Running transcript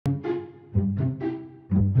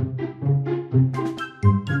Great!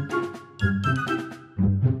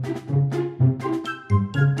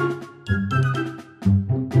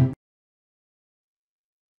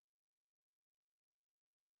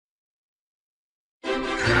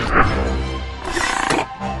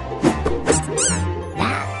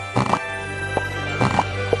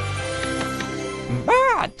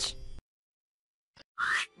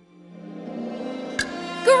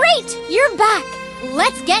 You're back!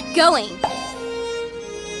 Let's get going!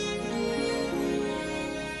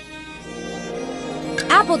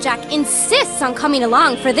 Applejack insists on coming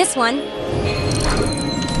along for this one.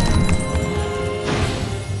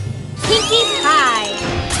 Pinkie Pie,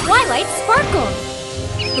 Twilight Sparkle,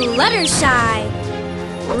 Fluttershy,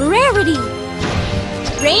 Rarity,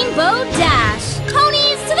 Rainbowdash,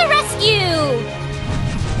 ponies to the rescue!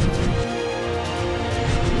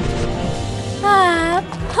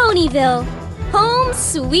 Ponyville, home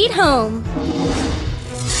sweet home.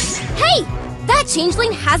 Hey! That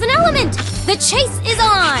changeling has an element! The chase is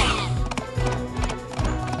on!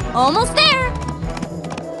 Almost there!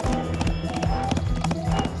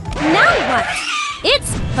 Now what?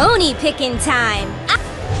 It's pony picking time!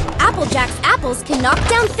 Applejack's apples can knock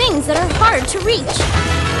down things that are hard to reach.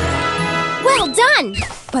 Well done!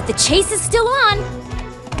 But the chase is still on!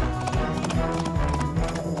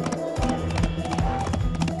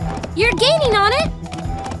 You're gaining on it!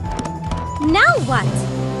 Now what?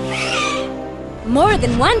 More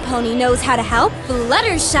than one pony knows how to help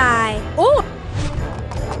Fluttershy. Or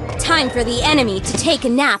time for the enemy to take a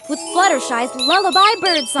nap with Fluttershy's lullaby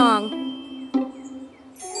birdsong.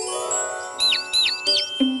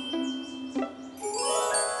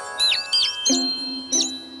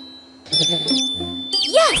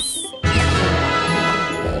 Yes!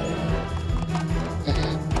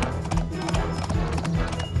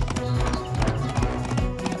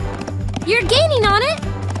 You're gaining on it!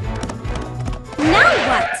 Now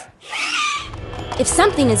what? If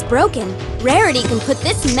something is broken, Rarity can put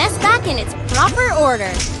this mess back in its proper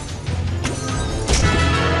order.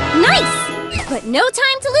 Nice! But no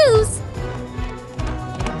time to lose!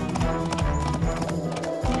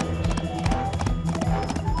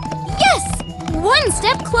 Yes! One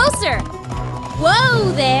step closer!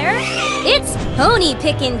 Whoa there! It's pony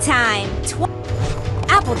picking time!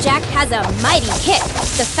 Applejack has a mighty kick.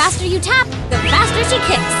 The faster you tap, the faster she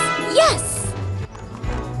kicks. Yes!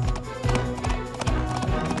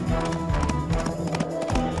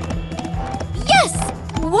 Yes!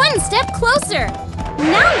 One step closer.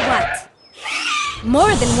 Now what?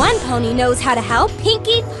 More than one pony knows how to help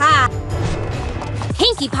Pinkie Pie.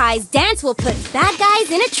 Pinkie Pie's dance will put bad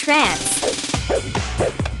guys in a trance.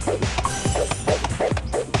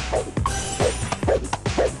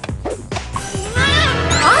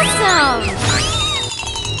 Awesome!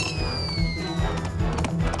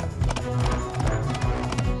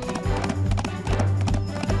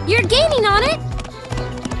 You're gaining on it!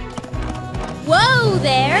 Whoa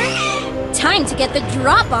there! Time to get the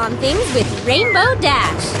drop on things with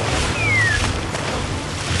Rainbowdash.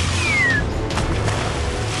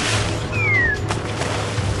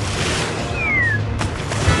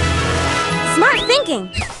 Smart thinking!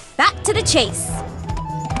 Back to the chase.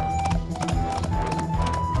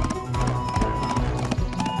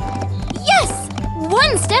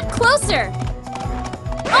 One step closer!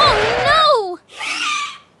 Oh no!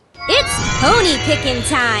 It's pony picking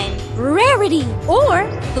time! Rarity or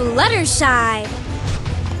Fluttershy.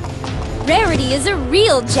 Rarity is a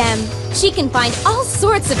real gem. She can find all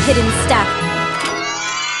sorts of hidden stuff.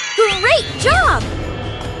 Great job!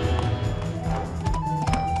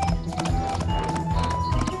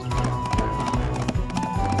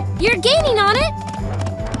 You're gaining on it!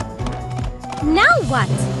 Now what?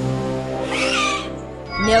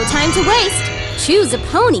 No time to waste. Choose a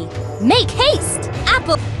pony. Make haste.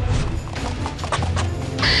 Apple.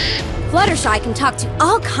 Fluttershy can talk to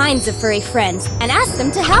all kinds of furry friends and ask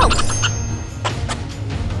them to help.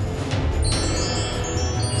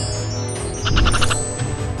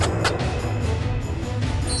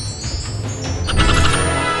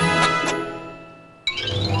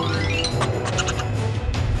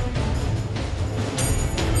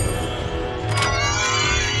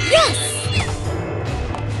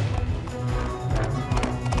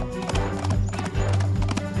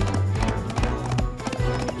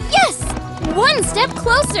 One step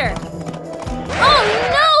closer! Oh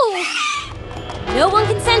no! No one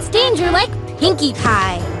can sense danger like Pinkie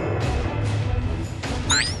Pie.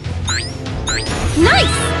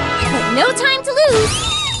 Nice! But no time to lose!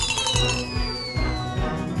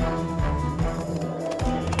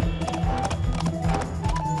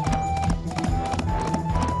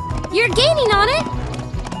 You're gaining on it!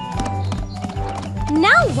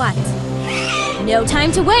 Now what? No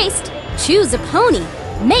time to waste. Choose a pony.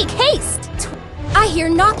 Make haste. I hear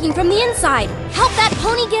knocking from the inside. Help that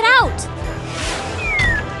pony get out.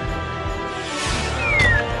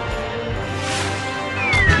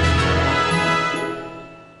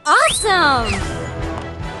 Awesome!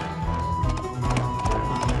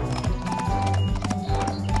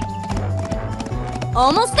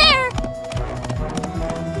 Almost there!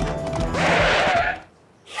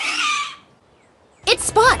 It's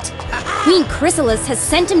Spot! Queen Chrysalis has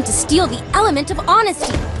sent him to steal the element of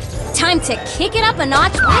honesty. Time to kick it up a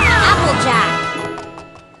notch with Applejack.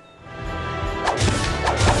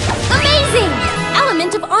 Amazing!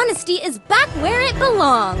 Element of honesty is back where it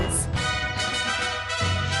belongs.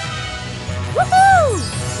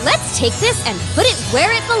 Woohoo! Let's take this and put it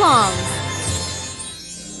where it belongs.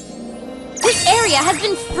 This area has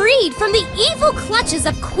been freed from the evil clutches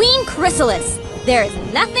of Queen Chrysalis. There is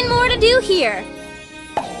nothing more to do here.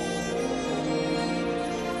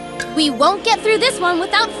 We won't get through this one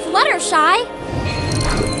without Fluttershy.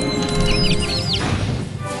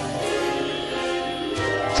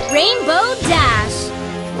 Rainbowdash,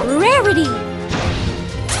 Rarity,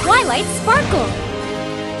 Twilight Sparkle,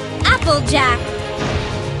 Applejack,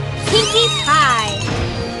 Pinkie Pie.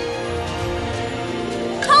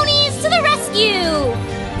 Ponies to the rescue!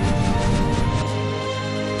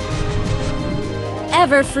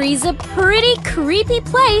 Everfree's a pretty creepy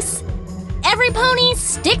place. Every pony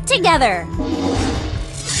stick together.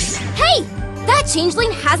 Hey! That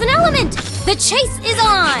changeling has an element! The chase is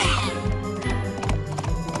on!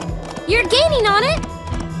 You're gaining on it!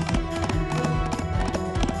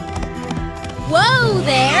 Whoa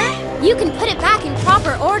there! You can put it back in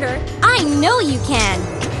proper order. I know you can!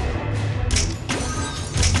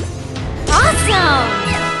 Awesome!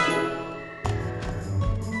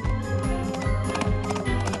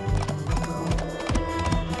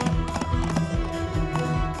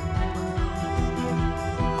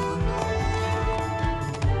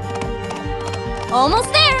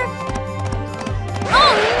 Almost there!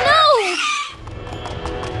 Oh no!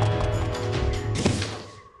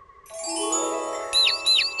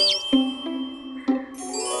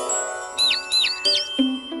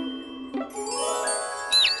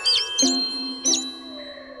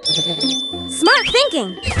 Smart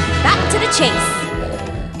thinking! Back to the chase!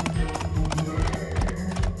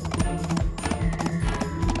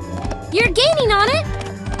 You're gaining on it!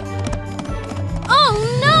 Oh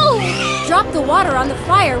no! Drop the water on the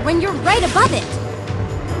fire when you're right above it.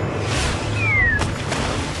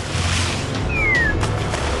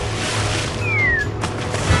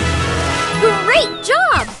 Great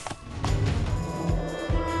job!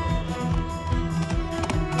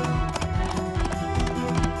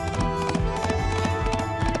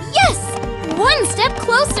 Yes! One step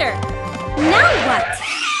closer. Now what?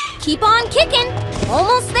 Keep on kicking.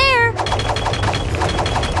 Almost there.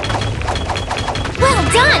 Well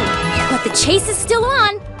done! But the chase is still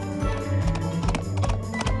on.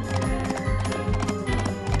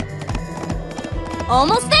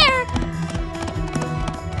 Almost there.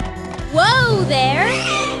 Whoa there.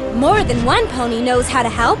 More than one pony knows how to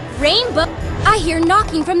help. Rainbow. I hear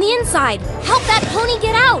knocking from the inside. Help that pony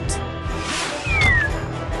get out.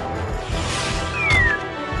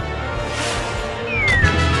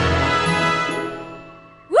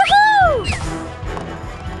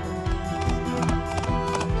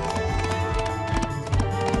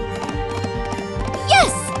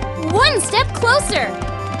 One step closer!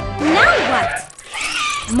 Now what?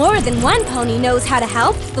 More than one pony knows how to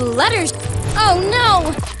help. Fluttershy. Oh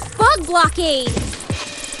no! Bug blockade!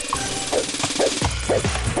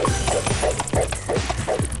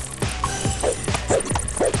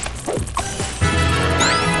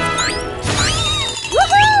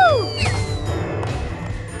 Woohoo!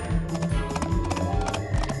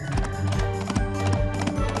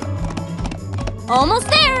 Almost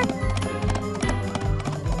there!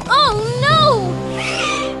 Oh no!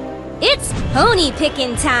 It's pony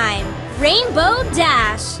picking time!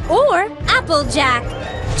 Rainbowdash or Applejack.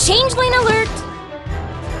 Changeling alert!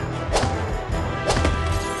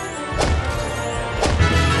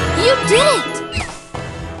 You did it!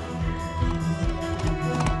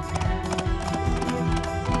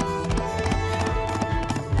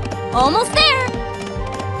 Almost there!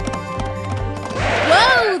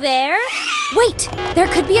 Whoa there! Wait! There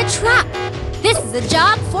could be a trap! This is a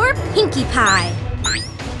job for Pinkie Pie.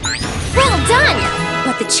 Well done!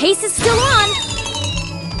 But the chase is still on.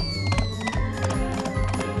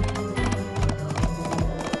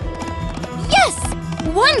 Yes!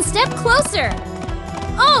 One step closer.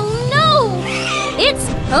 Oh no! It's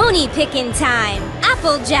pony picking time.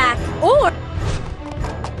 Applejack or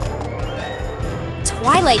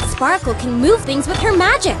Twilight Sparkle can move things with her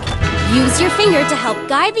magic. Use your finger to help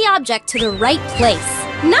guide the object to the right place.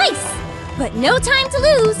 Nice! But no time to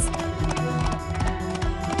lose.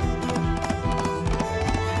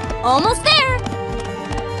 Almost there.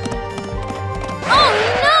 Oh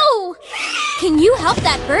no! Can you help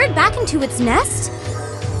that bird back into its nest?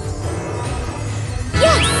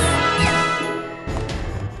 Yes!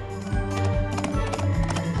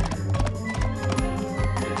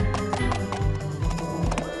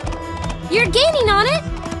 You're gaining on it!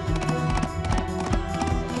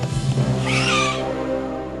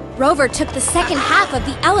 Rover took the second half of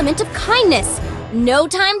the element of kindness. No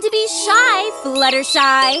time to be shy,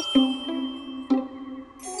 Fluttershy.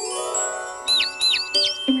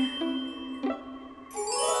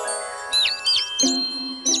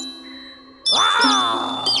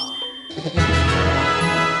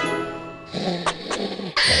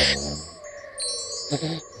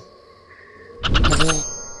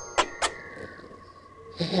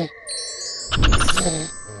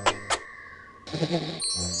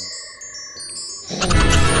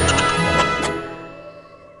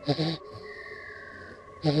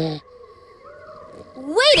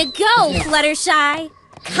 Way to go, Fluttershy!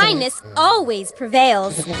 Kindness always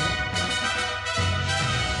prevails.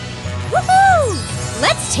 Woohoo!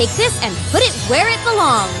 Let's take this and put it where it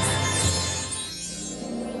belongs.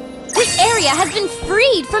 This area has been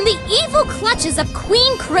freed from the evil clutches of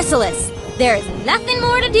Queen Chrysalis. There is nothing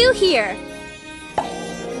more to do here.